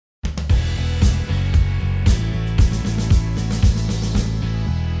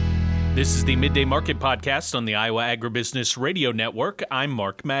This is the Midday Market Podcast on the Iowa Agribusiness Radio Network. I'm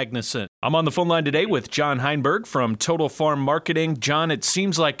Mark Magnuson. I'm on the phone line today with John Heinberg from Total Farm Marketing. John, it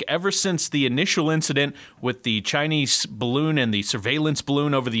seems like ever since the initial incident with the Chinese balloon and the surveillance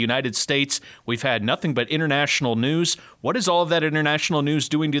balloon over the United States, we've had nothing but international news. What is all of that international news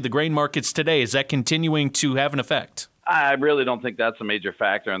doing to the grain markets today? Is that continuing to have an effect? I really don't think that's a major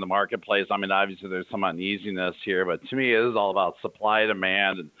factor in the marketplace. I mean, obviously there's some uneasiness here, but to me it is all about supply,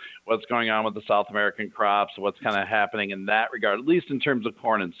 demand, and what's going on with the South American crops, what's kind of happening in that regard, at least in terms of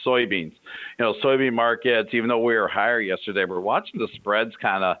corn and soybeans. You know, soybean markets, even though we were higher yesterday, we're watching the spreads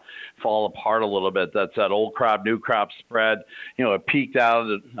kind of fall apart a little bit. That's that old crop, new crop spread. You know, it peaked out,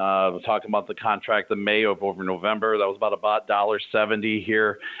 we're talking about the contract in May over November. That was about $1.70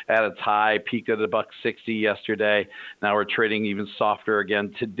 here at its high, peaked at $1.60 yesterday. Now we're trading even softer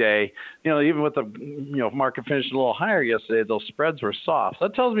again today. You know, even with the market finished a little higher yesterday, those spreads were soft.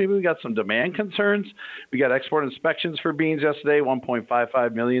 That tells me we got some demand concerns. We got export inspections for beans yesterday.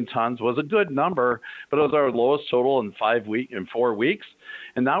 1.55 million tons was a good number, but it was our lowest total in 4 weeks.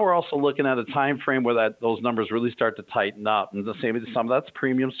 And now we're also looking at a time frame where those numbers really start to tighten up. And the same, some of that's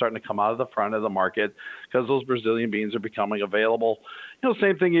premium starting to come out of the front of the market because those Brazilian beans are becoming available. You know,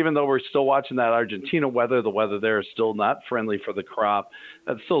 same thing, even though we're still watching that Argentina weather, the weather there is still not friendly for the crop.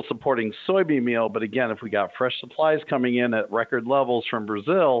 That's still supporting soybean meal. But again, if we got fresh supplies coming in at record levels from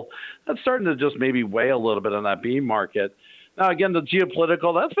Brazil, that's starting to just maybe weigh a little bit on that bean market. Now, again, the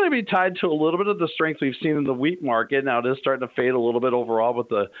geopolitical, that's maybe tied to a little bit of the strength we've seen in the wheat market. Now, it is starting to fade a little bit overall with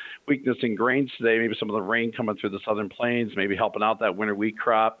the weakness in grains today. Maybe some of the rain coming through the southern plains, maybe helping out that winter wheat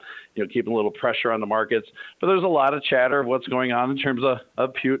crop, keeping a little pressure on the markets. But there's a lot of chatter of what's going on in terms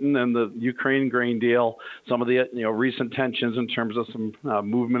of Putin and the Ukraine grain deal, some of the recent tensions in terms of some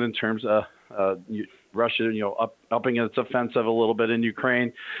movement in terms of Russia, upping its offensive a little bit in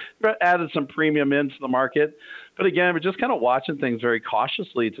Ukraine, added some premium into the market. But again, we're just kind of watching things very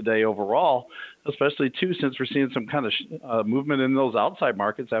cautiously today overall, especially too, since we're seeing some kind of movement in those outside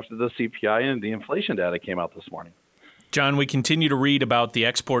markets after the CPI and the inflation data came out this morning. John, we continue to read about the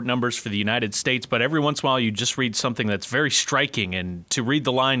export numbers for the United States, but every once in a while you just read something that's very striking. And to read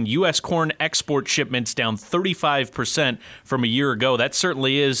the line, U.S. corn export shipments down 35% from a year ago, that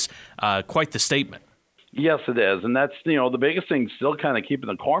certainly is quite the statement. Yes, it is. And that's, the biggest thing still kind of keeping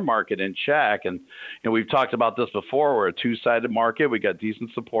the corn market in check. And, we've talked about this before. We're a two-sided market. We got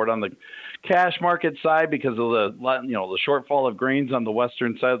decent support on the cash market side because of the shortfall of grains on the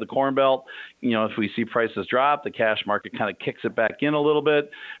western side of the Corn Belt. If we see prices drop, the cash market kind of kicks it back in a little bit.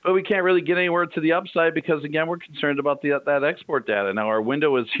 But we can't really get anywhere to the upside because, again, we're concerned about that export data. Now, our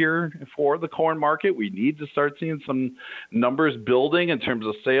window is here for the corn market. We need to start seeing some numbers building in terms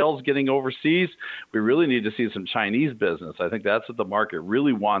of sales getting overseas. We really need to see some Chinese business. I think that's what the market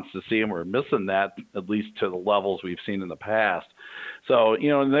really wants to see, and we're missing that, at least to the levels we've seen in the past. So,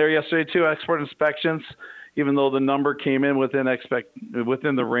 there yesterday too, export inspections, even though the number came in within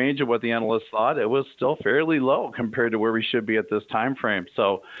the range of what the analysts thought, it was still fairly low compared to where we should be at this time frame.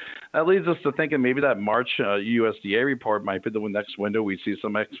 So that leads us to thinking maybe that March USDA report might be the next window we see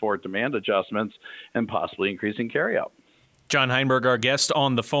some export demand adjustments and possibly increasing carryout. John Heinberg, our guest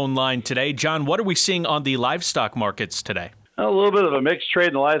on the phone line today. John, what are we seeing on the livestock markets today? A little bit of a mixed trade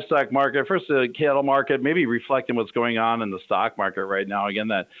in the livestock market. First, the cattle market, maybe reflecting what's going on in the stock market right now. Again,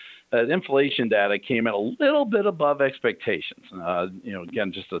 that inflation data came in a little bit above expectations.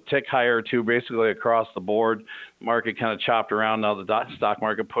 Again, just a tick higher or two, basically across the board. Market kind of chopped around. Now the stock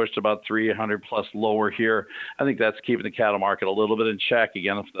market pushed about 300 plus lower here. I think that's keeping the cattle market a little bit in check.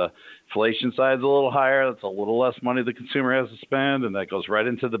 Again, if the inflation side is a little higher, that's a little less money the consumer has to spend, and that goes right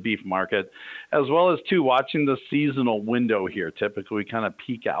into the beef market, as well as too watching the seasonal window here. Typically, we kind of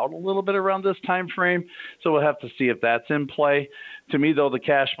peak out a little bit around this time frame, so we'll have to see if that's in play. To me, though, the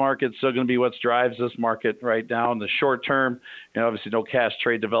cash market's still going to be what drives this market right now in the short term. Obviously, no cash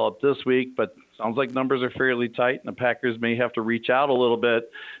trade developed this week, but sounds like numbers are fairly tight, and the Packers may have to reach out a little bit.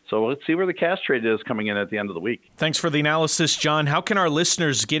 So let's see where the cash trade is coming in at the end of the week. Thanks for the analysis, John. How can our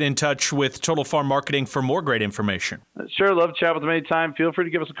listeners get in touch with Total Farm Marketing for more great information? Sure. Love to chat with them anytime. Feel free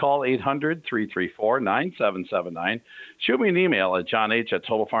to give us a call, 800-334-9779. Shoot me an email at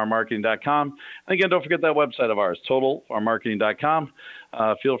johnh@totalfarmmarketing.com. And again, don't forget that website of ours, totalfarmmarketing.com.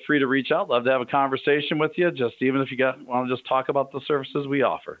 Feel free to reach out. Love to have a conversation with you, just even if you want to just talk about the services we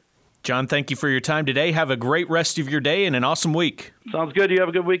offer. John, thank you for your time today. Have a great rest of your day and an awesome week. Sounds good. You have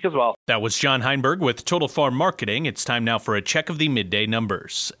a good week as well. That was John Heinberg with Total Farm Marketing. It's time now for a check of the midday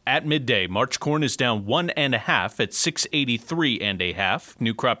numbers. At midday, March corn is down 1.5 at 683.5.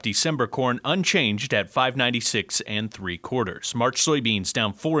 New crop December corn unchanged at 596.75. March soybeans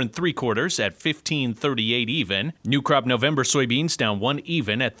down 4 3/4 at 1538 even. New crop November soybeans down 1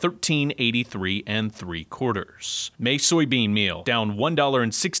 even at 1383 3/4. May soybean meal down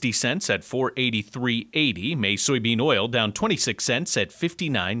 $1.60 at 483.80. May soybean oil down 26 cents at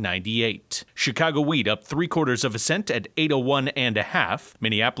 59.98. Chicago wheat up 3/4 cent at 801.5.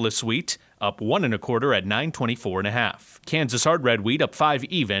 Minneapolis wheat up 1 1/4 at 924.5. Kansas hard red wheat up 5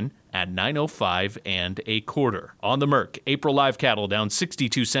 even at 905 1/4. On the Merc, April live cattle down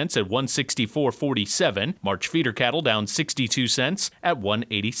 62 cents at 164.47. March feeder cattle down 62 cents at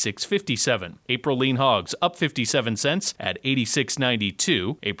 186.57. April lean hogs up 57 cents at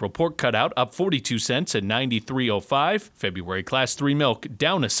 86.92. April pork cutout up 42 cents at 93.05. February class 3 milk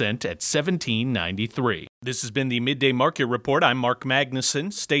down a cent at 17.93. This has been the Midday Market Report. I'm Mark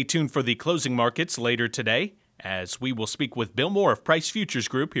Magnuson. Stay tuned for the closing markets later today, as we will speak with Bill Moore of Price Futures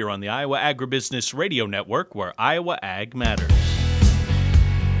Group here on the Iowa Agribusiness Radio Network, where Iowa Ag matters.